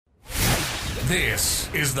This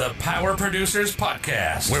is the Power Producers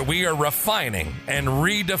Podcast, where we are refining and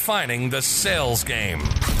redefining the sales game.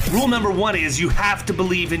 Rule number one is you have to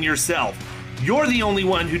believe in yourself. You're the only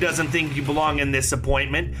one who doesn't think you belong in this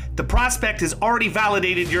appointment. The prospect has already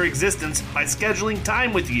validated your existence by scheduling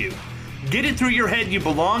time with you. Get it through your head you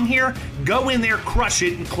belong here, go in there, crush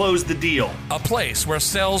it, and close the deal. A place where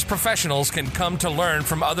sales professionals can come to learn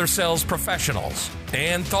from other sales professionals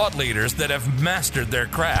and thought leaders that have mastered their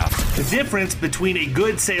craft. The difference between a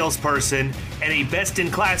good salesperson and a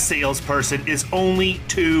best-in-class salesperson is only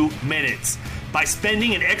 2 minutes. By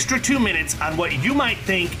spending an extra 2 minutes on what you might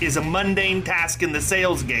think is a mundane task in the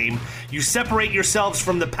sales game, you separate yourselves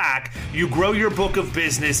from the pack, you grow your book of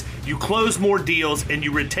business, you close more deals, and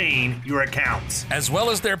you retain your accounts. As well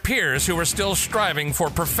as their peers who are still striving for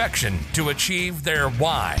perfection to achieve their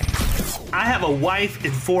why. I have a wife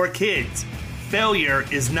and 4 kids. Failure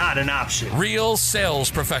is not an option. Real sales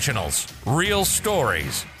professionals, real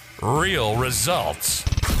stories, real results.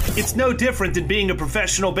 It's no different than being a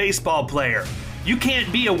professional baseball player. You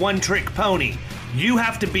can't be a one-trick pony. You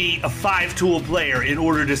have to be a 5-tool player in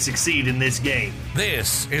order to succeed in this game.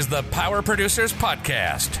 This is the Power Producers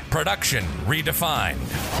Podcast, production redefined.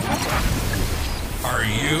 Are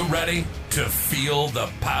you ready to feel the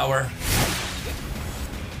power?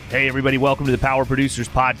 Hey everybody, welcome to the Power Producers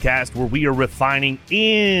Podcast, where we are refining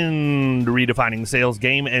and redefining the sales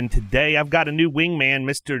game. And today I've got a new wingman,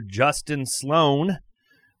 Mr. Justin Sloan.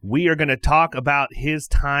 We are going to talk about his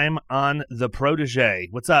time on the Protege.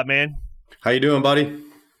 What's up, man? How you doing, buddy?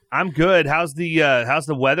 I'm good. How's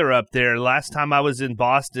the weather up there? Last time I was in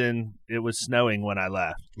Boston, it was snowing when I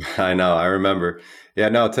left. I know, I remember. Yeah,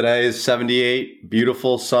 no, today is 78,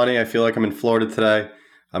 beautiful, sunny. I feel like I'm in Florida today.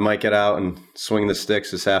 I might get out and swing the sticks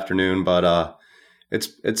this afternoon, but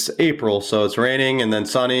it's April, so it's raining and then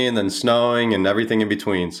sunny and then snowing and everything in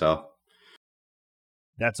between. So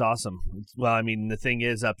that's awesome. Well, I mean, the thing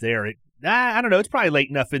is up there, I don't know. It's probably late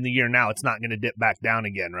enough in the year now. It's not going to dip back down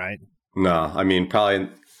again, right? No, I mean probably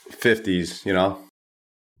 50s. You know,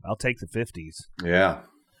 I'll take the 50s. Yeah,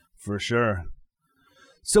 for sure.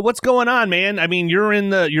 So what's going on, man? I mean, you're in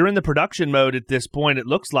the production mode at this point. It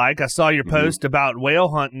looks like I saw your post about whale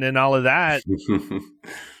hunting and all of that.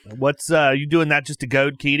 What's you doing that just to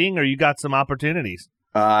goad Keating, or you got some opportunities?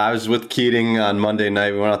 I was with Keating on Monday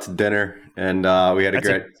night. We went out to dinner, and we had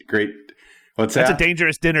a great. What's that? That's a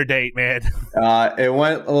dangerous dinner date, man. It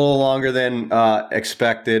went a little longer than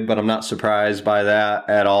expected, but I'm not surprised by that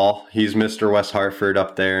at all. He's Mr. West Hartford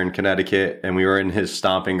up there in Connecticut, and we were in his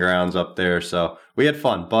stomping grounds up there, so we had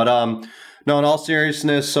fun. But no, in all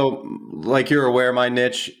seriousness, so like you're aware, my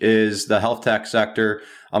niche is the health tech sector.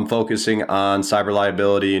 I'm focusing on cyber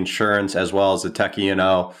liability insurance as well as the tech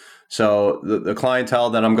E&O. So the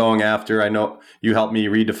clientele that I'm going after, I know you helped me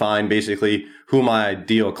redefine basically who my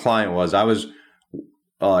ideal client was. I was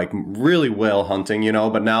like really whale hunting,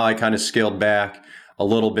 but now I kind of scaled back a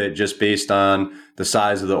little bit just based on the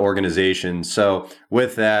size of the organization. So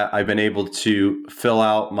with that, I've been able to fill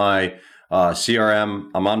out my CRM.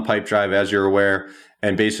 I'm on Pipedrive, as you're aware,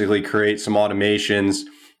 and basically create some automations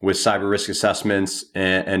with cyber risk assessments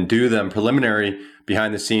and do them preliminary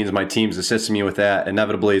behind the scenes. My team's assisting me with that.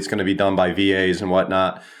 Inevitably, it's going to be done by VAs and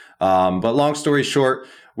whatnot. But long story short,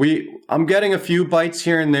 I'm getting a few bites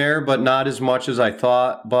here and there, but not as much as I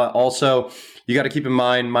thought. But also, you got to keep in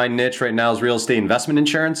mind, my niche right now is real estate investment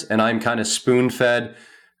insurance, and I'm kind of spoon-fed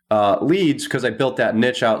leads because I built that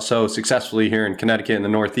niche out so successfully here in Connecticut in the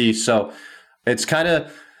Northeast. So it's kind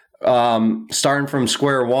of starting from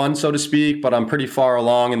square one, so to speak, but I'm pretty far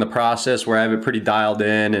along in the process where I have it pretty dialed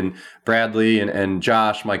in, and Bradley and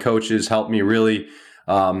Josh, my coaches, helped me really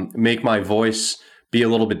make my voice be a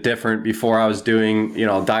little bit different. Before I was doing,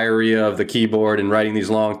 diarrhea of the keyboard and writing these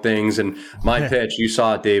long things. And my pitch, you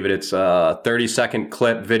saw it, David, it's a 30-second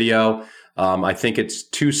clip video. I think it's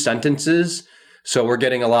 2 sentences. So we're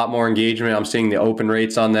getting a lot more engagement. I'm seeing the open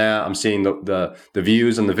rates on that. I'm seeing the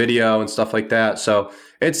views and the video and stuff like that. So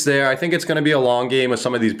it's there. I think it's going to be a long game with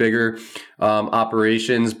some of these bigger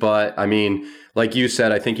operations. But I mean, like you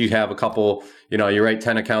said, I think you have a couple, you write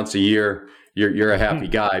 10 accounts a year. You're a happy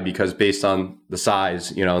guy because based on the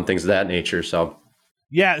size, and things of that nature. So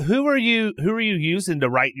yeah, who are you using to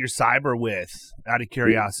write your cyber with, out of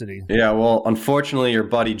curiosity? Yeah, well, unfortunately, your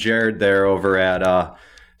buddy Jared there over at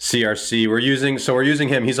CRC, we're using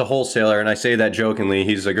him. He's a wholesaler, and I say that jokingly.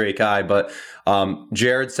 He's a great guy, but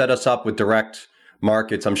Jared set us up with direct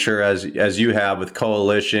markets. I'm sure as you have with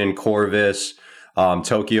Coalition, Corvus,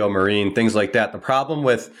 Tokyo Marine, things like that. The problem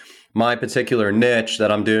with my particular niche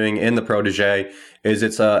that I'm doing in the Protege is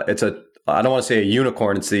it's a I don't want to say a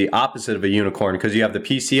unicorn. It's the opposite of a unicorn because you have the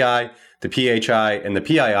PCI, the PHI, and the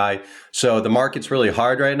PII. So the market's really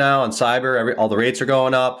hard right now on cyber. All the rates are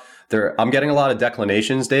going up. I'm getting a lot of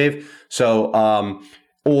declinations, Dave. So,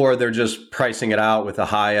 or they're just pricing it out with a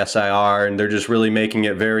high SIR, and they're just really making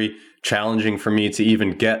it very challenging for me to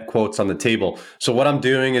even get quotes on the table. So what I'm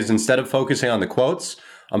doing is, instead of focusing on the quotes,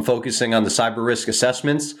 I'm focusing on the cyber risk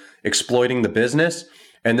assessments, exploiting the business,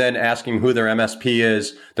 and then asking who their MSP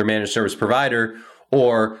is, their managed service provider,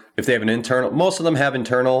 or if they have an internal. Most of them have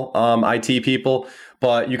internal IT people,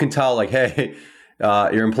 but you can tell, like, hey,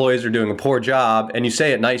 your employees are doing a poor job, and you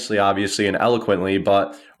say it nicely, obviously, and eloquently,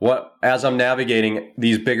 but as I'm navigating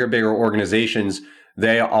these bigger organizations,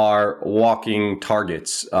 they are walking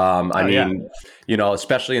targets.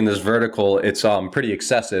 Especially in this vertical, it's pretty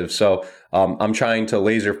excessive. So I'm trying to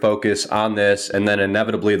laser focus on this, and then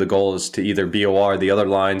inevitably the goal is to either BOR the other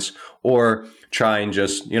lines or try and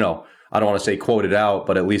just, I don't want to say quote it out,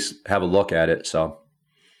 but at least have a look at it. So,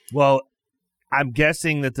 well, I'm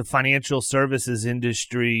guessing that the financial services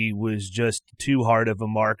industry was just too hard of a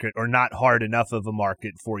market, or not hard enough of a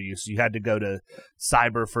market for you. So you had to go to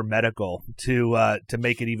cyber for medical to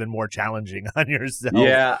make it even more challenging on yourself.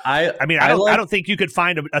 Yeah, I don't think you could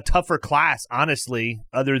find a tougher class, honestly,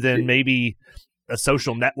 other than maybe a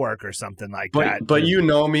social network or something like that. But you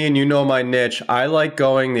know me and you know my niche. I like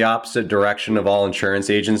going the opposite direction of all insurance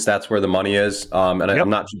agents. That's where the money is. I'm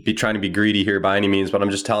not trying to be greedy here by any means, but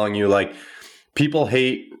I'm just telling you, like, people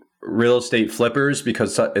hate real estate flippers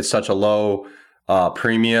because it's such a low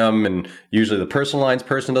premium, and usually the personal lines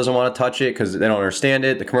person doesn't want to touch it because they don't understand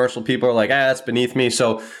it. The commercial people are like, that's beneath me.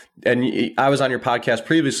 So, and I was on your podcast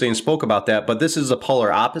previously and spoke about that, but this is a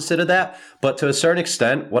polar opposite of that. But to a certain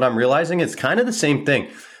extent, what I'm realizing is kind of the same thing,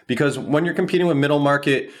 because when you're competing with middle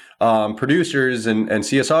market producers and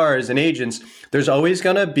CSRs and agents, there's always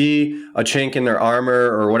going to be a chink in their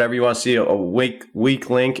armor, or whatever you want to see, a weak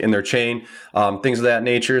link in their chain, things of that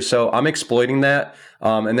nature. So I'm exploiting that.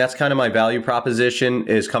 And that's kind of my value proposition,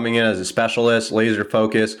 is coming in as a specialist, laser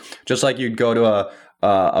focus, just like you'd go to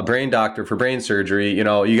a brain doctor for brain surgery.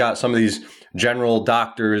 You got some of these general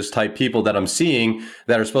doctors type people that I'm seeing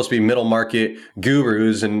that are supposed to be middle market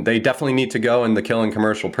gurus, and they definitely need to go in the Killing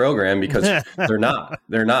Commercial program, because they're not.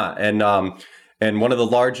 And one of the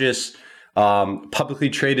largest publicly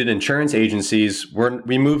traded insurance agencies,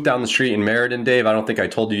 we moved down the street in Meriden, Dave. I don't think I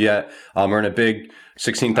told you yet. We're in a big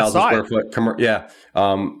 16,000 square foot.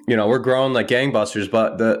 We're growing like gangbusters,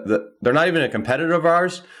 but they're not even a competitor of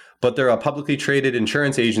ours, but they're a publicly traded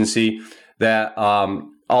insurance agency that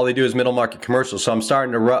all they do is middle market commercial. So I'm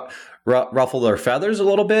starting to ruffle their feathers a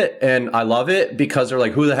little bit, and I love it, because they're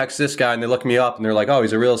like, who the heck's this guy? And they look me up and they're like, oh,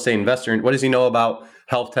 he's a real estate investor. And what does he know about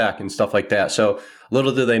health tech and stuff like that? So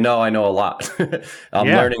little do they know, I know a lot. I'm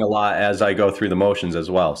learning a lot as I go through the motions as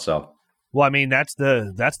well. So. Well, I mean, that's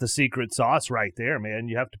the secret sauce right there, man.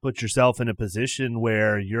 You have to put yourself in a position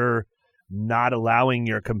where you're not allowing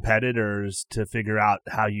your competitors to figure out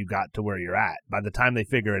how you got to where you're at. By the time they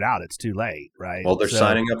figure it out, it's too late, right? Well, they're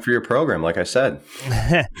signing up for your program, like I said.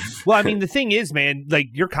 Well, I mean, the thing is, man, like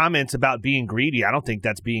your comments about being greedy, I don't think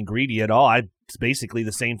that's being greedy at all. It's basically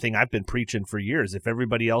the same thing I've been preaching for years. If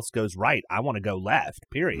everybody else goes right, I want to go left,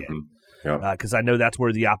 period. Mm-hmm. Because I know that's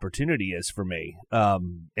where the opportunity is for me.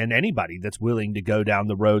 And anybody that's willing to go down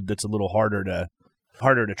the road that's a little harder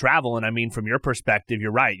to travel. And I mean, from your perspective,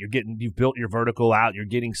 you're right. You've built your vertical out. You're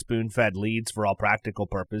getting spoon-fed leads for all practical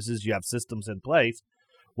purposes. You have systems in place.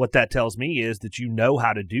 What that tells me is that you know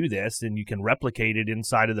how to do this, and you can replicate it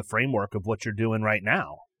inside of the framework of what you're doing right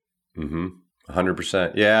now. Mm-hmm.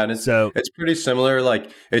 100%. Yeah. And it's pretty similar.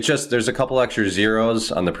 Like, it's just, there's a couple extra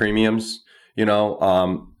zeros on the premiums,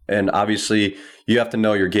 and obviously you have to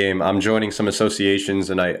know your game. I'm joining some associations,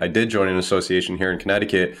 and I did join an association here in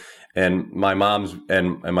Connecticut, and my mom's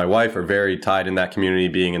and my wife are very tied in that community,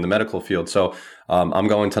 being in the medical field. So I'm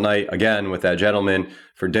going tonight again with that gentleman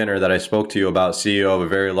for dinner that I spoke to you about, CEO of a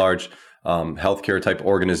very large healthcare type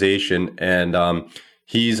organization. And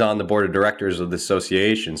he's on the board of directors of the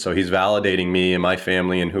association. So he's validating me and my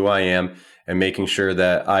family and who I am, and making sure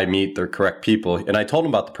that I meet the correct people. And I told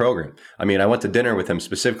him about the program. I mean, I went to dinner with him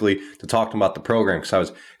specifically to talk to him about the program, because I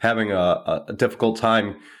was having a difficult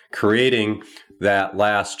time creating that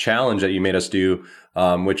last challenge that you made us do,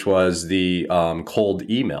 which was the cold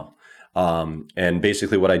email. And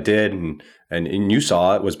basically what I did, and you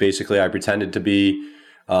saw it, was basically I pretended to be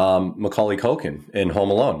Macaulay Culkin in Home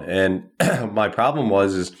Alone. And my problem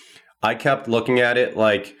is I kept looking at it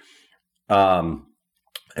like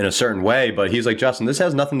in a certain way, but he's like, Justin, this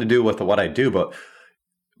has nothing to do with what I do. But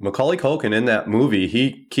Macaulay Culkin in that movie,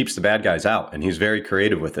 he keeps the bad guys out, and he's very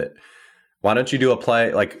creative with it. why don't you do a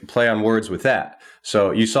play on words with that?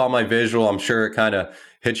 So you saw my visual. I'm sure it kind of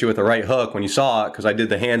hit you with the right hook when you saw it, because I did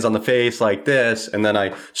the hands on the face like this, and then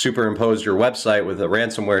I superimposed your website with a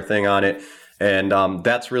ransomware thing on it. And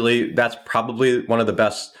that's probably one of the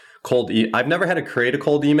best I've never had to create a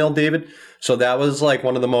cold email, David. So that was like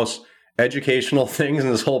one of the most educational things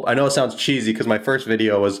in this whole, I know it sounds cheesy because my first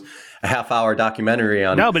video was a half-hour documentary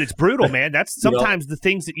on. No, but it's brutal, man. That's sometimes the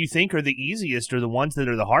things that you think are the easiest are the ones that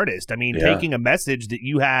are the hardest. I mean, taking a message that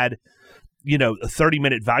you had, a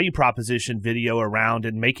 30-minute value proposition video around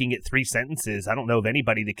and making it 3 sentences. I don't know of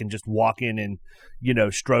anybody that can just walk in and,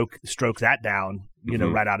 stroke that down,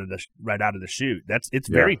 right out of the chute. It's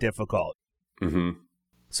very difficult. Mm-hmm.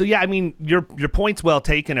 So yeah, I mean, your point's well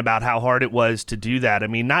taken about how hard it was to do that. I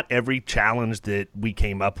mean, not every challenge that we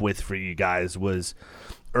came up with for you guys was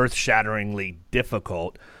earth-shatteringly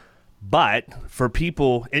difficult, but for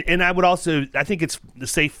people, and I think it's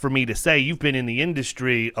safe for me to say you've been in the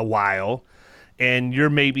industry a while, and you're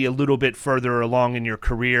maybe a little bit further along in your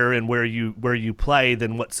career and where you play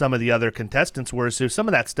than what some of the other contestants were. So some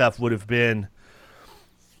of that stuff would have been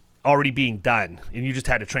already being done, and you just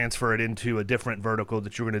had to transfer it into a different vertical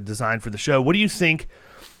that you were going to design for the show. What do you think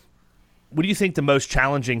the most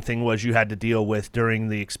challenging thing was you had to deal with during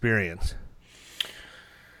the experience?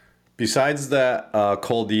 Besides that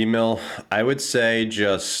cold email, I would say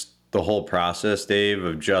just the whole process, Dave,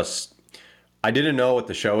 of just, I didn't know what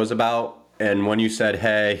the show was about. And when you said,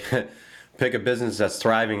 hey, pick a business that's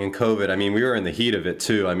thriving in COVID, I mean, we were in the heat of it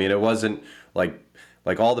too. I mean, it wasn't like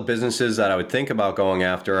all the businesses that I would think about going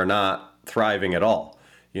after are not thriving at all,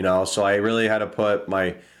 so I really had to put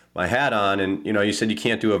my hat on. And, you said you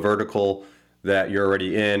can't do a vertical that you're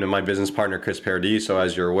already in. And my business partner, Chris Paradiso,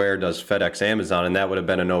 as you're aware, does FedEx, Amazon, and that would have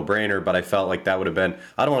been a no-brainer. But I felt like that would have been,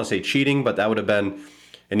 I don't want to say cheating, but that would have been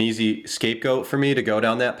an easy scapegoat for me to go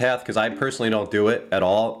down that path, because I personally don't do it at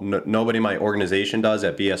all. Nobody in my organization does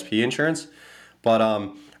at BSP Insurance. But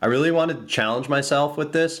I really wanted to challenge myself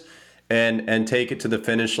with this and take it to the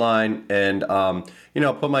finish line and,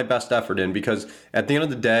 put my best effort in, because at the end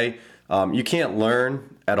of the day, you can't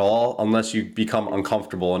learn at all unless you become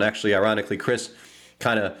uncomfortable. And actually, ironically, Chris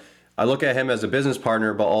I look at him as a business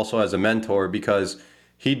partner, but also as a mentor, because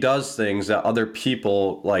he does things that other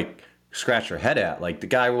people like scratch their head at. Like, the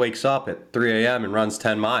guy wakes up at 3 a.m. and runs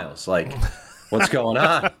 10 miles. Like, what's going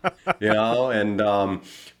on?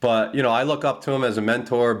 But I look up to him as a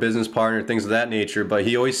mentor, business partner, things of that nature. But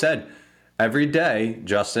he always said, every day,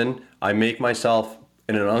 Justin, I make myself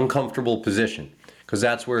in an uncomfortable position, because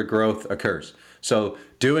that's where growth occurs. So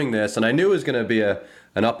doing this, and I knew it was going to be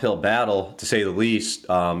an uphill battle, to say the least,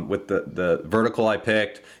 with the vertical I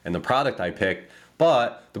picked and the product I picked.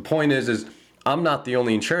 But the point is I'm not the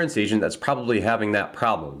only insurance agent that's probably having that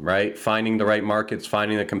problem, right? Finding the right markets,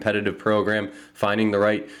 finding the competitive program, finding the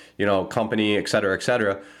right, company, et cetera, et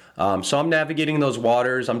cetera. So I'm navigating those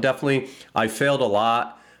waters. I failed a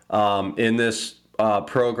lot in this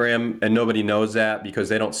program, and nobody knows that because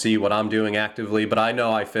they don't see what I'm doing actively. But I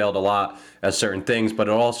know I failed a lot at certain things, but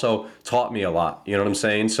it also taught me a lot. You know what I'm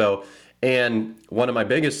saying? So, and one of my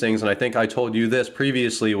biggest things, and I think I told you this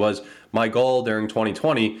previously, was my goal during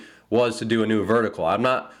 2020 was to do a new vertical. I'm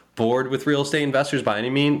not bored with real estate investors by any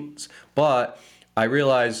means, but I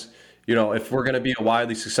realize, if we're going to be a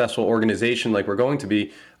widely successful organization like we're going to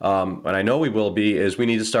be, and I know we will be, is we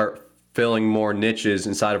need to start filling more niches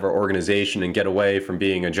inside of our organization and get away from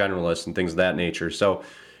being a generalist and things of that nature. So,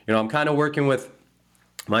 I'm kind of working with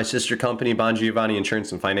my sister company, Bon Giovanni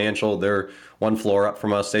Insurance and Financial. They're one floor up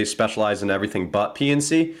from us. They specialize in everything but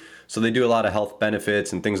P&C. So they do a lot of health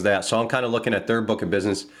benefits and things of that. So I'm kind of looking at their book of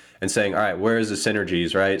business and saying, all right, where is the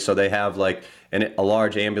synergies, right? So they have like a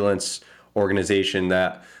large ambulance organization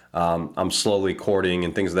that I'm slowly courting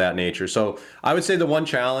and things of that nature. So I would say the one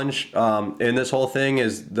challenge in this whole thing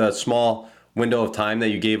is the small window of time that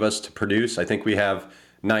you gave us to produce. I think we have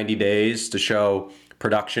 90 days to show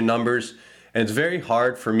production numbers. And it's very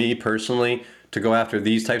hard for me personally to go after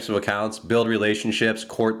these types of accounts, build relationships,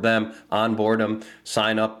 court them, onboard them,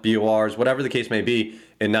 sign up BORs, whatever the case may be,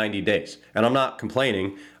 in 90 days. And I'm not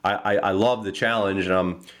complaining. I love the challenge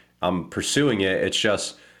and I'm pursuing it. It's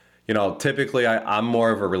just, typically I'm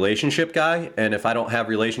more of a relationship guy. And if I don't have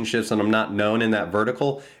relationships and I'm not known in that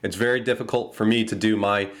vertical, it's very difficult for me to do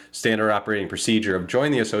my standard operating procedure of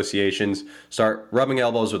join the associations, start rubbing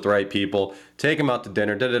elbows with the right people, take them out to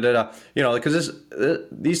dinner, because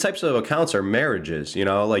these types of accounts are marriages,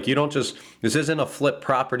 like this isn't a flip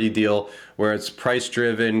property deal where it's price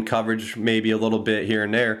driven, coverage maybe a little bit here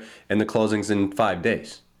and there, and the closing's in 5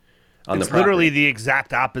 days. It's literally the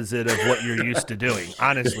exact opposite of what you're used to doing,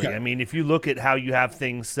 honestly. I mean, if you look at how you have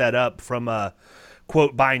things set up from a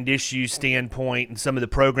quote bind issue standpoint and some of the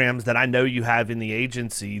programs that I know you have in the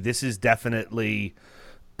agency, this is definitely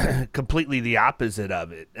completely the opposite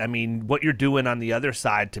of it. I mean, what you're doing on the other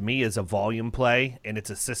side to me is a volume play, and it's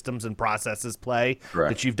a systems and processes play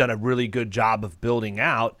that you've done a really good job of building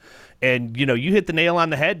out. And, you know, you hit the nail on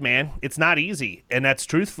the head, man. It's not easy. And that's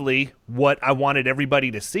truthfully what I wanted everybody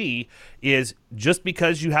to see is just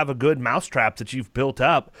because you have a good mousetrap that you've built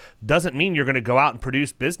up doesn't mean you're going to go out and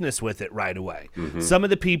produce business with it right away. Some of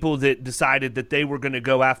the people that decided that they were going to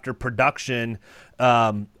go after production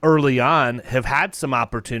early on have had some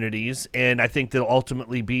opportunities, and I think they'll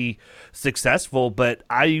ultimately be successful. But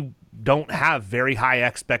I don't have very high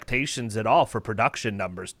expectations at all for production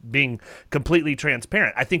numbers, being completely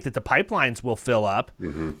transparent. I think that the pipelines will fill up,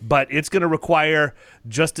 but it's going to require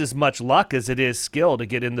just as much luck as it is skill to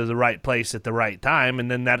get into the right place at the right time. And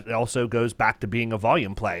then that also goes back to being a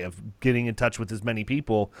volume play of getting in touch with as many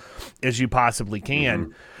people as you possibly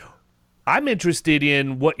can. I'm interested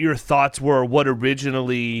in what your thoughts were, what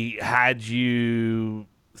originally had you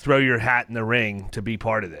throw your hat in the ring to be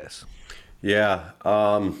part of this. Yeah.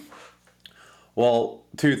 Well,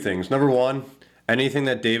 two things. Number one, anything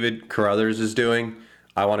that David Carruthers is doing,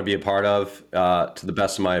 I want to be a part of to the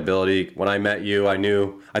best of my ability. When I met you, I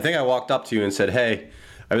think I walked up to you and said, hey,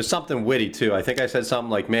 it was something witty too. I think I said something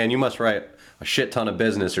like, man, you must write a shit ton of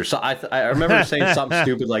business or so. I remember saying something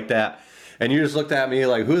stupid like that. And you just looked at me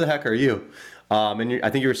like, who the heck are you? I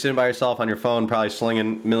think you were sitting by yourself on your phone, probably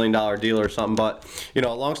slinging $1 million deal or something. But, you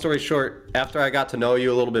know, long story short, after I got to know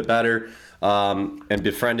you a little bit better, and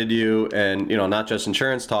befriended you, and, you know, not just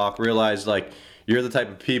insurance talk, realized like you're the type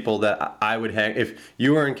of people that I would hang. If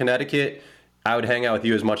you were in Connecticut, I would hang out with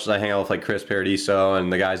you as much as I hang out with like Chris Paradiso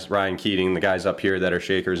and the guys, Ryan Keating, the guys up here that are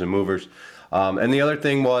shakers and movers. And the other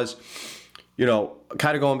thing was, you know,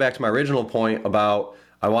 kind of going back to my original point about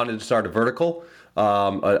I wanted to start a vertical,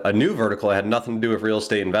 a new vertical. It had nothing to do with real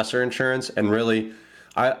estate investor insurance, and really,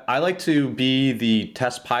 I like to be the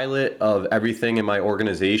test pilot of everything in my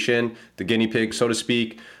organization, the guinea pig, so to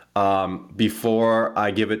speak, before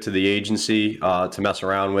I give it to the agency to mess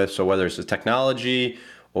around with. So whether it's the technology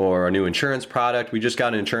or a new insurance product, we just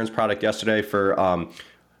got an insurance product yesterday for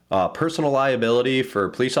personal liability for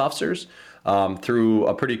police officers through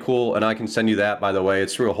a pretty cool, and I can send you that, by the way.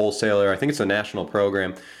 It's through a wholesaler. I think it's a national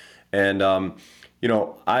program. And, you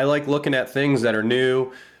know, I like looking at things that are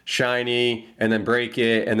new, shiny, and then break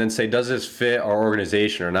it and then say, does this fit our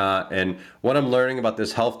organization or not? And what I'm learning about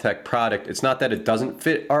this health tech product, it's not that it doesn't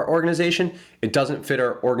fit our organization, it doesn't fit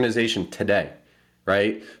our organization today,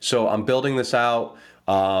 right? So I'm building this out.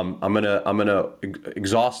 I'm gonna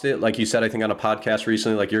exhaust it, like you said, I think on a podcast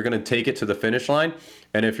recently, like you're gonna take it to the finish line.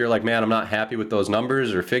 And if you're like, man, I'm not happy with those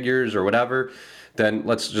numbers or figures or whatever, then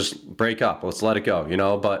let's just break up. Let's let it go, you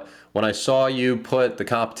know? But when I saw you put the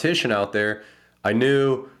competition out there, I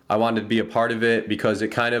knew I wanted to be a part of it because it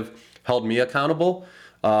kind of held me accountable.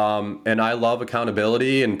 And I love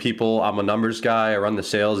accountability and people. I'm a numbers guy. I run the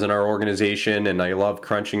sales in our organization and I love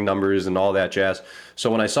crunching numbers and all that jazz.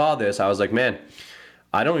 So when I saw this, I was like, man,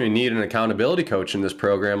 I don't even need an accountability coach in this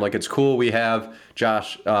program. Like, it's cool we have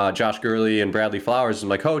Josh Gurley and Bradley Flowers as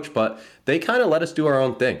my coach, but they kind of let us do our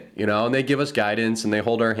own thing, you know, and they give us guidance and they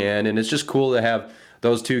hold our hand. And it's just cool to have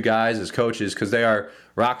those two guys as coaches because they are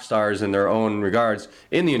rock stars in their own regards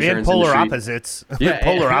in the insurance and polar industry. Opposites. Yeah,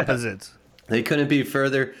 polar opposites. They couldn't be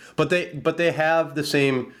further, but they have the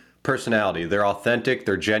same personality. They're authentic.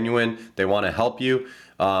 They're genuine. They want to help you.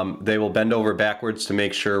 They will bend over backwards to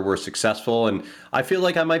make sure we're successful. And I feel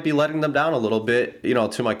like I might be letting them down a little bit, you know,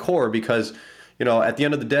 to my core because, you know, at the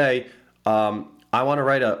end of the day, I want to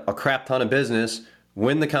write a crap ton of business,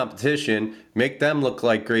 win the competition, make them look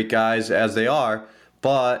like great guys as they are.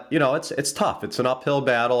 But, you know, it's tough. It's an uphill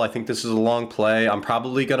battle. I think this is a long play. I'm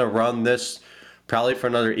probably going to run this probably for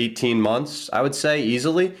another 18 months, I would say,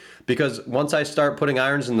 easily. Because once I start putting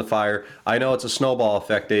irons in the fire, I know it's a snowball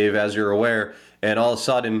effect, Dave, as you're aware. And all of a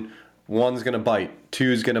sudden, one's going to bite,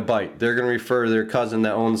 two's going to bite. They're going to refer to their cousin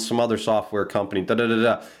that owns some other software company,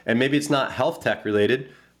 da-da-da-da. And maybe it's not health tech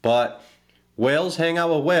related, but whales hang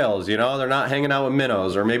out with whales, you know? They're not hanging out with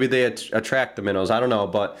minnows, or maybe they attract the minnows. I don't know,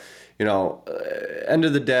 but, you know, end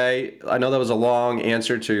of the day, I know that was a long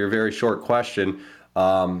answer to your very short question,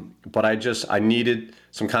 but I needed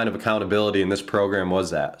some kind of accountability, and this program was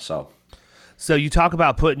that, So you talk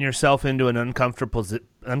about putting yourself into an uncomfortable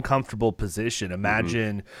uncomfortable position.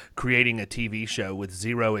 Imagine creating a TV show with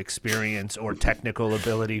zero experience or technical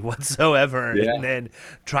ability whatsoever, and then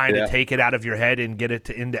trying to take it out of your head and get it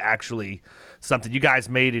into actually something. You guys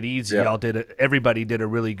made it easy. Y'all everybody did a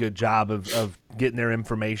really good job of getting their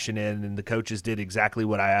information in, and the coaches did exactly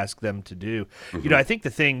what I asked them to do. You know, I think the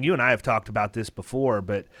thing, you and I have talked about this before,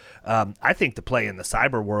 but I think the play in the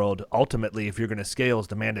cyber world, ultimately, if you're going to scale, is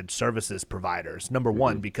the managed services providers. Number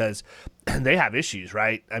one, because they have issues,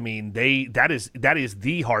 right? I mean, that is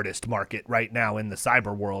the hardest market right now in the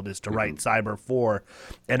cyber world, is to write cyber for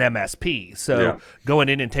an MSP. So going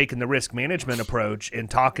in and taking the risk management approach and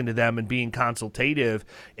talking to them and being consultative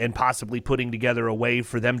and possibly putting together a way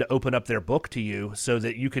for them to open up their book to you so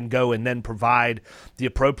that you can go and then provide the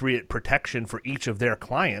appropriate protection for each of their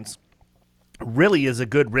clients really is a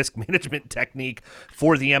good risk management technique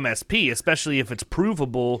for the MSP, especially if it's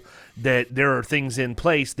provable that there are things in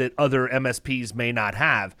place that other MSPs may not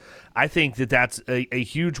have. I think that that's a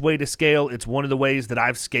huge way to scale. It's one of the ways that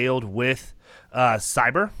I've scaled with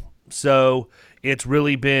cyber. So it's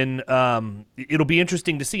really been, it'll be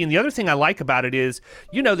interesting to see. And the other thing I like about it is,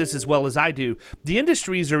 you know this as well as I do, the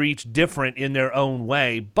industries are each different in their own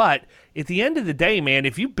way, but at the end of the day, man,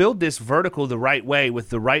 if you build this vertical the right way with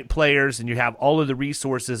the right players and you have all of the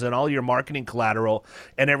resources and all your marketing collateral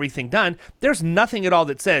and everything done, there's nothing at all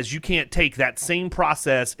that says you can't take that same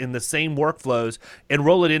process in the same workflows and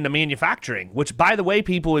roll it into manufacturing, which, by the way,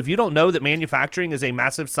 people, if you don't know that manufacturing is a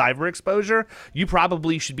massive cyber exposure, you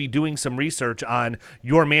probably should be doing some research on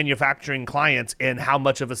your manufacturing clients and how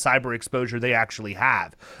much of a cyber exposure they actually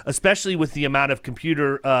have, especially with the amount of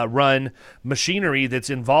computer run machinery that's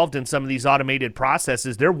involved in some of these automated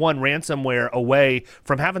processes. They're one ransomware away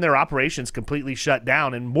from having their operations completely shut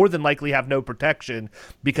down and more than likely have no protection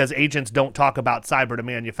because agents don't talk about cyber to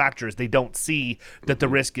manufacturers. They don't see that the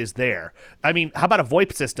risk is there. I mean, how about a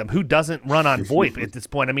VoIP system? Who doesn't run on VoIP at this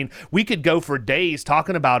point? I mean, we could go for days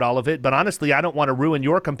talking about all of it, but honestly, I don't want to ruin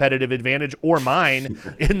your competitive advantage or mine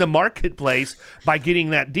in the marketplace by getting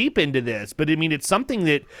that deep into this. But I mean, it's something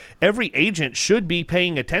that every agent should be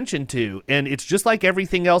paying attention to. And it's just like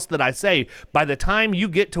everything else that I say, by the time you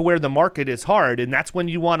get to where the market is hard and that's when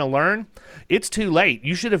you want to learn, it's too late.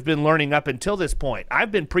 You should have been learning up until this point. I've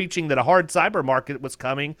been preaching that a hard cyber market was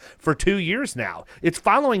coming for 2 years now. It's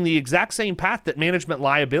following the exact same path that management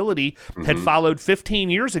liability had followed 15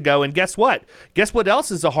 years ago. And guess what? Guess what else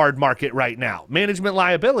is a hard market right now? Management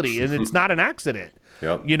liability. And it's not an accident.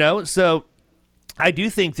 You know, so I do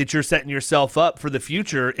think that you're setting yourself up for the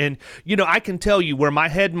future. And, you know, I can tell you where my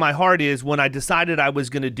head and my heart is when I decided I was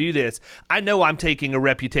going to do this. I know I'm taking a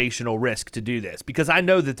reputational risk to do this because I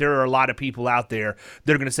know that there are a lot of people out there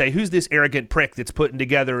that are going to say, who's this arrogant prick that's putting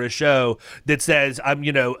together a show that says,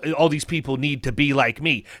 you know, all these people need to be like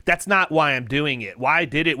me. That's not why I'm doing it. Why I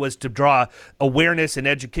did it was to draw awareness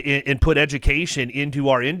and put education into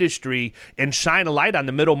our industry and shine a light on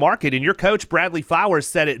the middle market. And your coach, Bradley Flowers,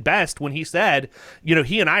 said it best when he said, you know,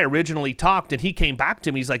 he and I originally talked and he came back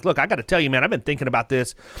to me. He's like, look, I got to tell you, man, I've been thinking about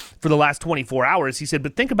this for the last 24 hours. He said,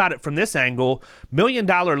 but think about it from this angle. $1 million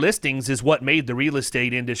listings is what made the real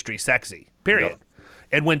estate industry sexy, period. Yep.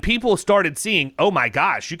 And when people started seeing, oh my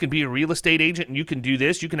gosh, you can be a real estate agent and you can do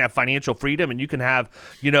this, you can have financial freedom and you can have,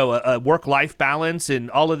 you know, a work-life balance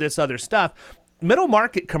and all of this other stuff. Middle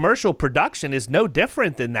market commercial production is no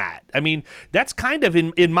different than that. I mean, that's kind of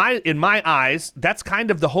in my eyes, that's kind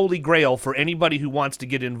of the holy grail for anybody who wants to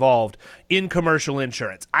get involved in commercial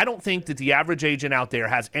insurance. I don't think that the average agent out there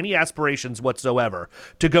has any aspirations whatsoever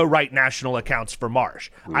to go write national accounts for Marsh.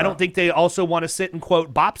 No. I don't think they also want to sit and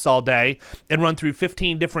quote BOPs all day and run through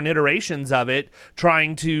 15 different iterations of it,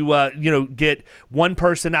 trying to get one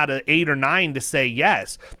person out of 8 or 9 to say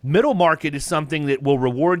yes. Middle market is something that will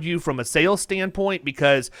reward you from a sales standpoint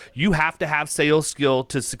because you have to have sales skill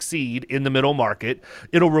to succeed in the middle market.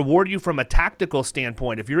 It'll reward you from a tactical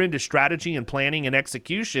standpoint. If you're into strategy and planning and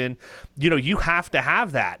execution, you know, you have to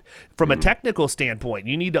have that. From a technical standpoint,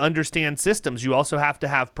 you need to understand systems. You also have to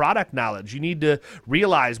have product knowledge. You need to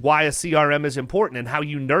realize why a CRM is important and how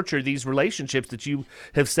you nurture these relationships that you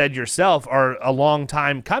have said yourself are a long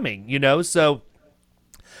time coming, you know? So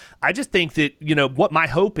I just think that, you know, what my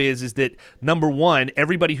hope is that, number one,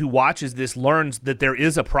 everybody who watches this learns that there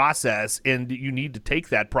is a process and you need to take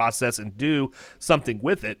that process and do something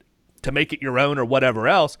with it to make it your own or whatever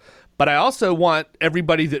else. But I also want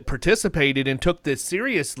everybody that participated and took this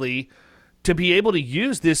seriously to be able to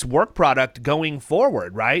use this work product going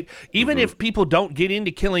forward, right? Even if people don't get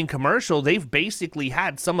into killing commercial, they've basically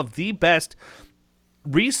had some of the best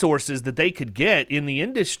resources that they could get in the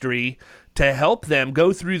industry to help them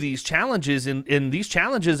go through these challenges, and these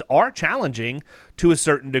challenges are challenging to a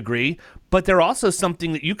certain degree, but they're also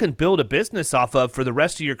something that you can build a business off of for the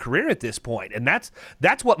rest of your career at this point. And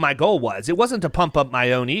that's what my goal was. It wasn't to pump up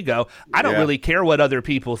my own ego. I don't really care what other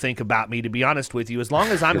people think about me, to be honest with you. As long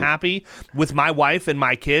as I'm happy with my wife and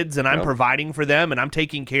my kids and I'm providing for them and I'm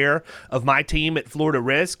taking care of my team at Florida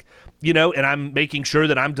Risk, and I'm making sure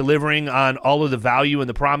that I'm delivering on all of the value and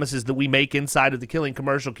the promises that we make inside of the Killing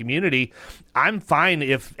Commercial community, I'm fine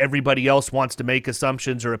if everybody else wants to make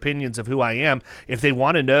assumptions or opinions of who I am. If they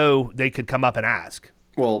want to know, they could come up and ask.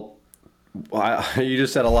 Well, you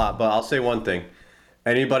just said a lot, but I'll say one thing.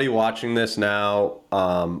 Anybody watching this now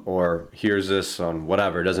or hears this on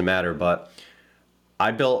whatever, it doesn't matter, but I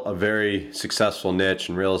built a very successful niche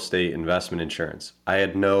in real estate investment insurance. I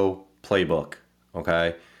had no playbook,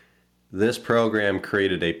 okay? This program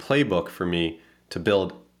created a playbook for me to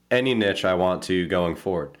build any niche I want to going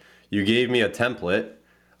forward. You gave me a template.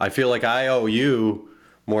 I feel like I owe you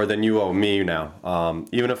more than you owe me now.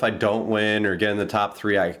 Even if I don't win or get in the top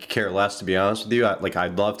 3, I care less, to be honest with you.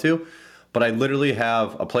 I'd love to, but I literally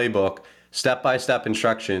have a playbook, step-by-step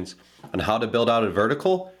instructions on how to build out a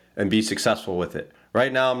vertical and be successful with it.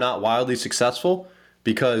 Right now, I'm not wildly successful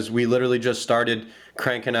because we literally just started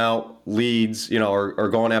cranking out leads, or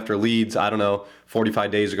going after leads, 45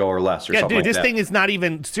 days ago or less or something like that. Yeah, dude, this thing is not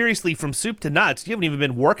even, seriously, from soup to nuts. You haven't even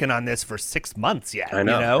been working on this for 6 months yet. I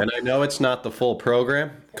know. And I know it's not the full program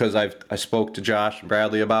because I spoke to Josh and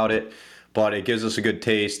Bradley about it, but it gives us a good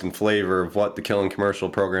taste and flavor of what the Killing Commercial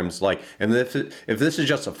program is like. And if this is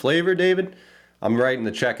just a flavor, David, I'm writing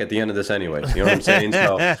the check at the end of this anyways. You know what I'm saying?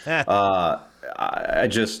 So I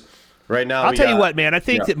just... Right now, I'll tell you what, man. I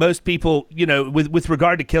think that most people, with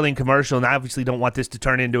regard to Killing Commercial, and I obviously don't want this to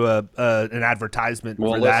turn into an advertisement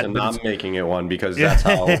for that. Well, listen, I'm making it one because that's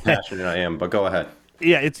how passionate I am. But go ahead.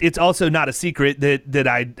 Yeah, it's also not a secret that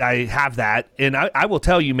I have that. And I will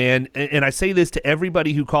tell you, man, and I say this to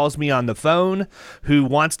everybody who calls me on the phone, who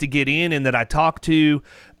wants to get in and that I talk to.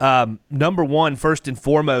 Number one, first and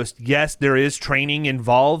foremost, yes, there is training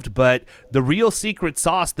involved, but the real secret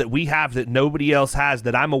sauce that we have that nobody else has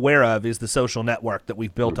that I'm aware of is the social network that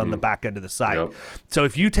we've built on the back end of the site. Yep. So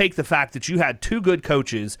if you take the fact that you had 2 good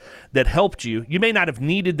coaches that helped you, you may not have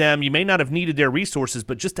needed them, you may not have needed their resources,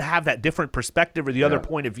 but just to have that different perspective or the other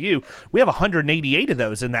point of view, we have 188 of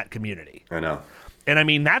those in that community. I know. And I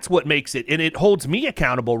mean, that's what makes it, and it holds me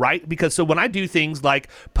accountable, right? Because so when I do things like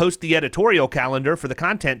post the editorial calendar for the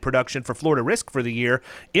content production for Florida Risk for the year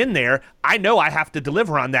in there, I know I have to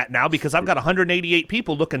deliver on that now because I've got 188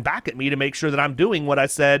 people looking back at me to make sure that I'm doing what I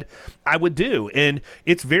said I would do. And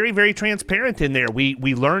it's very, very transparent in there. We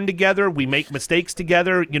learn together, we make mistakes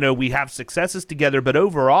together, we have successes together, but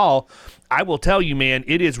overall, I will tell you, man,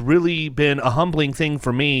 it has really been a humbling thing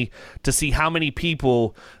for me to see how many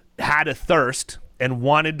people had a thirst and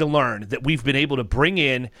wanted to learn that we've been able to bring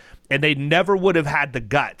in, and they never would have had the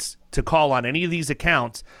guts to call on any of these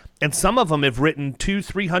accounts. And some of them have written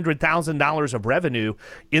 $200,000-$300,000 of revenue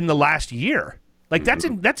in the last year. Like that's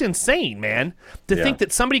insane, man. To think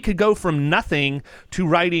that somebody could go from nothing to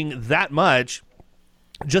writing that much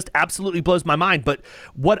just absolutely blows my mind. But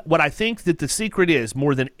what I think that the secret is,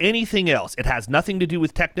 more than anything else, it has nothing to do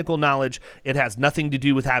with technical knowledge. It has nothing to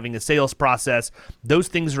do with having a sales process. Those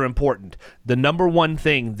things are important. The number one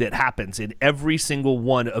thing that happens in every single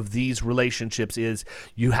one of these relationships is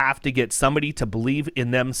you have to get somebody to believe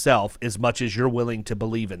in themselves as much as you're willing to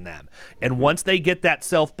believe in them. And once they get that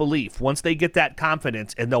self-belief, once they get that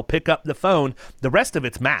confidence, and they'll pick up the phone, the rest of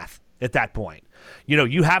it's math at that point.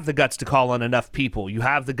 You have the guts to call on enough people. You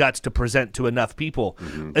have the guts to present to enough people.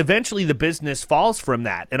 Eventually, the business falls from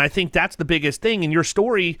that. And I think that's the biggest thing. And your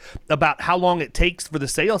story about how long it takes for the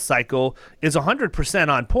sales cycle is 100%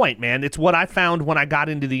 on point, man. It's what I found when I got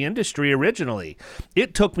into the industry originally.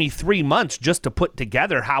 It took me 3 months just to put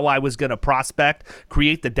together how I was going to prospect,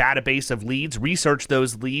 create the database of leads, research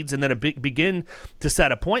those leads, and then begin to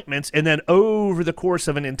set appointments. And then over the course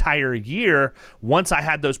of an entire year, once I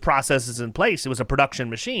had those processes in place, it was a production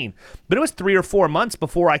machine. But it was 3 or 4 months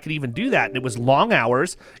before I could even do that. And it was long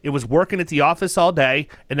hours. It was working at the office all day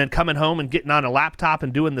and then coming home and getting on a laptop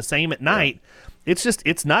and doing the same at night.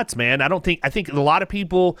 It's nuts, man. I think a lot of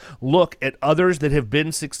people look at others that have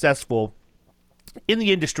been successful in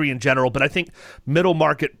the industry in general, but I think middle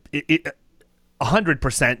market,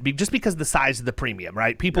 100%, just because of the size of the premium,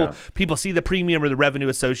 right? People see the premium or the revenue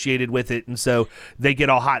associated with it, and so they get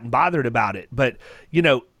all hot and bothered about it. But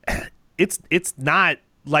it's not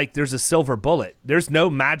like there's a silver bullet. There's no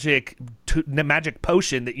magic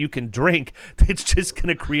potion that you can drink that's just going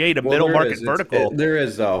to create a middle market vertical. There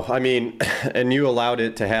is, though. I mean, and you allowed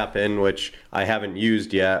it to happen, which I haven't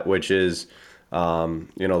used yet, which is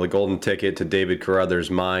the golden ticket to David Carruthers'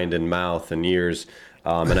 mind and mouth and ears.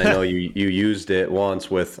 And I know you used it once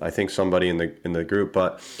with, I think, somebody in the group.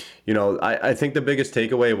 But, I think the biggest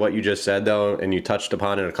takeaway of what you just said, though, and you touched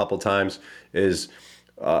upon it a couple times, is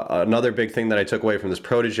another big thing that I took away from this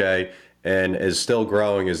protege and is still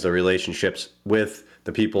growing is the relationships with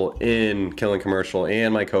the people in Killing Commercial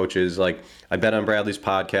and my coaches. Like, I've been on Bradley's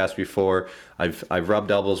podcast before. I've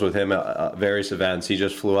rubbed elbows with him at various events. He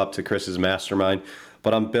just flew up to Chris's mastermind.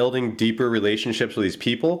 But I'm building deeper relationships with these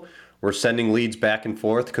people. We're sending leads back and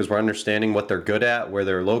forth because we're understanding what they're good at, where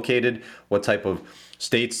they're located, what type of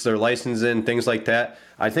states they're licensed in, things like that.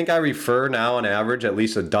 I think I refer now on average at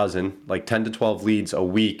least a dozen, like 10 to 12 leads a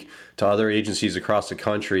week to other agencies across the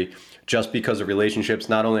country, just because of relationships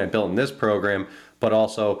not only I built in this program, but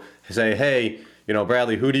also say, hey,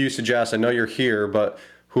 Bradley, who do you suggest? I know you're here, but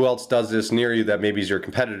who else does this near you that maybe is your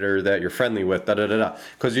competitor that you're friendly with,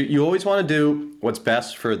 Because you always want to do what's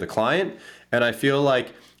best for the client. And I feel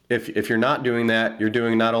like if you're not doing that, you're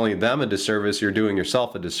doing not only them a disservice, you're doing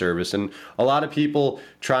yourself a disservice. And a lot of people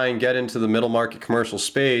try and get into the middle market commercial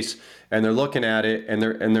space, and they're looking at it and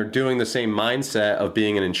they're doing the same mindset of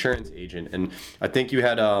being an insurance agent. And I think you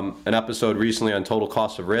had an episode recently on total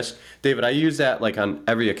cost of risk. David, I use that like on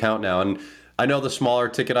every account now. And I know the smaller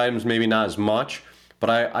ticket items, maybe not as much, but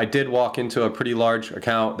I did walk into a pretty large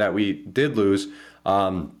account that we did lose.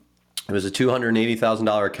 It was a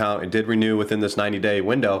 $280,000 account. It did renew within this 90-day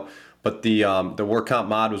window, but the work comp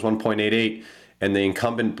mod was 1.88, and the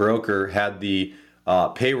incumbent broker had the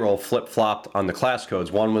payroll flip-flopped on the class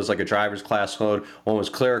codes. One was like a driver's class code, one was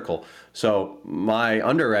clerical. So my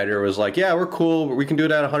underwriter was like, yeah, we're cool. We can do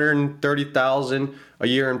it at $130,000 a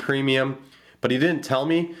year in premium. But he didn't tell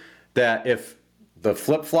me that if the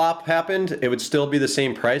flip-flop happened, it would still be the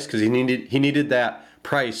same price because he needed that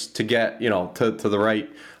price to get to the right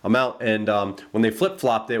amount. And when they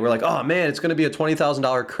flip-flopped it, we're like, oh man, it's going to be a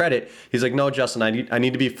 $20,000 credit. He's like, no, Justin, I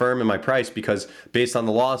need to be firm in my price because based on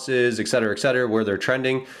the losses, et cetera, where they're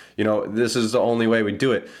trending, this is the only way we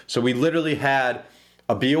do it. So we literally had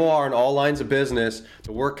a BOR in all lines of business.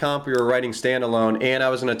 The work comp we were writing standalone, and I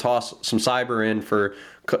was going to toss some cyber in for,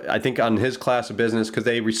 I think, on his class of business because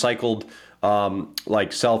they recycled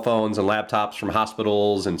like cell phones and laptops from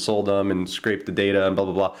hospitals and sold them and scraped the data and blah,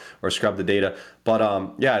 blah, blah, or scrubbed the data. But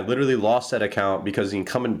I literally lost that account because the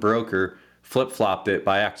incumbent broker flip-flopped it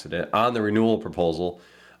by accident on the renewal proposal.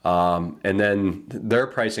 And then their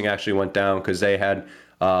pricing actually went down because they had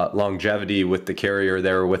longevity with the carrier.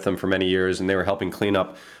 They were with them for many years and they were helping clean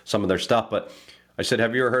up some of their stuff. But I said,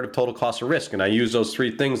 have you ever heard of total cost of risk? And I used those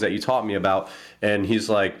three things that you taught me about. And he's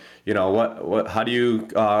like, what how do you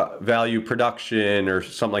value production or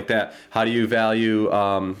something like that? How do you value,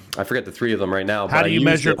 I forget the three of them right now. How do you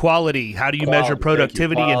measure quality? How do you measure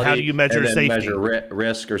productivity? And how do you measure safety? Measure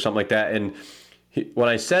risk or something like that. And when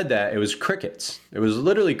I said that, it was crickets. It was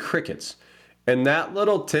literally crickets. And that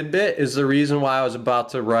little tidbit is the reason why I was about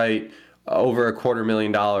to write over a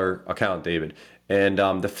 $250,000 account, David. And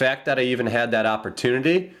the fact that I even had that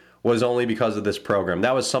opportunity was only because of this program.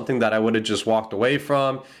 That was something that I would have just walked away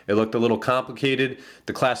from. It looked a little complicated.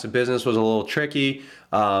 The class of business was a little tricky.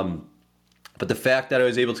 But the fact that I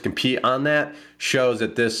was able to compete on that shows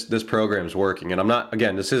that this program is working. And I'm not,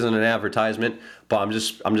 again, this isn't an advertisement, but I'm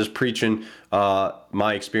just preaching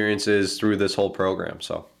my experiences through this whole program.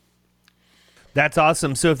 So. That's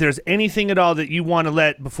awesome. So if there's anything at all that you want to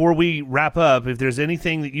let, before we wrap up, if there's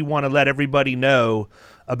anything that you want to let everybody know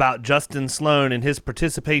about Justin Sloan and his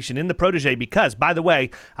participation in the Protege, because, by the way,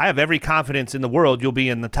 I have every confidence in the world you'll be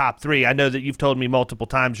in the top 3. I know that you've told me multiple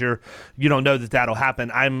times you don't know that that'll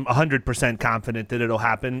happen. I'm 100% confident that it'll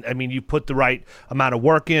happen. I mean, you put the right amount of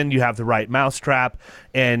work in, you have the right mousetrap,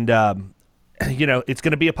 and it's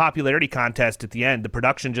going to be a popularity contest at the end. The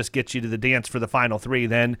production just gets you to the dance for the final 3.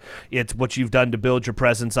 Then it's what you've done to build your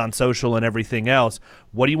presence on social and everything else.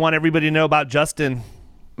 What do you want everybody to know about Justin?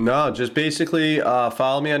 No, just basically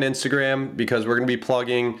follow me on Instagram because we're going to be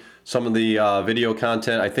plugging some of the video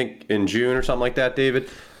content, I think in June or something like that,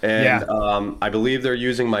 David. And I believe they're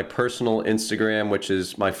using my personal Instagram, which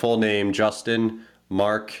is my full name, Justin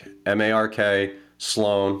Mark, M-A-R-K,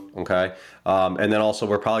 Sloan, okay? And then also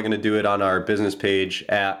we're probably going to do it on our business page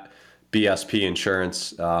at BSP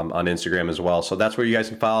Insurance on Instagram as well. So that's where you guys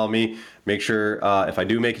can follow me. make sure if I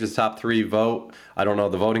do make it to the top 3, vote. I don't know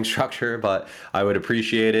the voting structure, but I would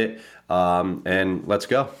appreciate it. And let's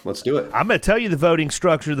go. Let's do it. I'm going to tell you the voting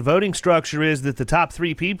structure. The voting structure is that the top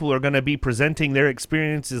 3 people are going to be presenting their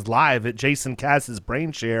experiences live at Jason Cass's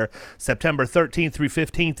BrainShare September 13th through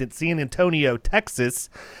 15th at San Antonio, Texas.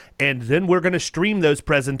 And then we're going to stream those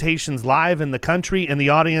presentations live in the country, and the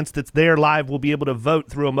audience that's there live will be able to vote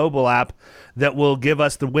through a mobile app that will give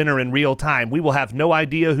us the winner in real time. We will have no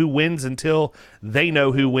idea who wins until they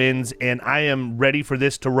know who wins, and I am ready for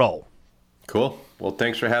this to roll. Cool. Well,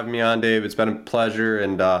 thanks for having me on, Dave. It's been a pleasure,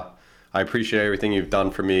 and I appreciate everything you've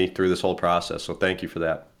done for me through this whole process, so thank you for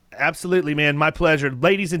that. Absolutely, man. My pleasure.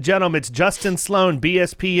 Ladies and gentlemen, it's Justin Sloan,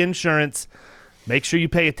 BSP Insurance. Make sure you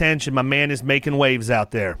pay attention. My man is making waves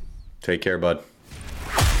out there. Take care, bud.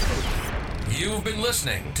 You've been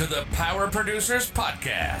listening to the Power Producers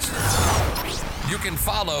Podcast. You can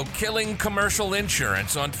follow Killing Commercial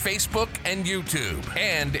Insurance on Facebook and YouTube.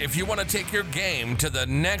 And if you want to take your game to the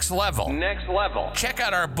next level, check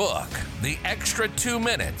out our book, The Extra 2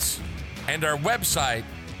 Minutes, and our website,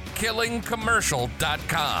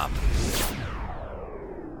 killingcommercial.com.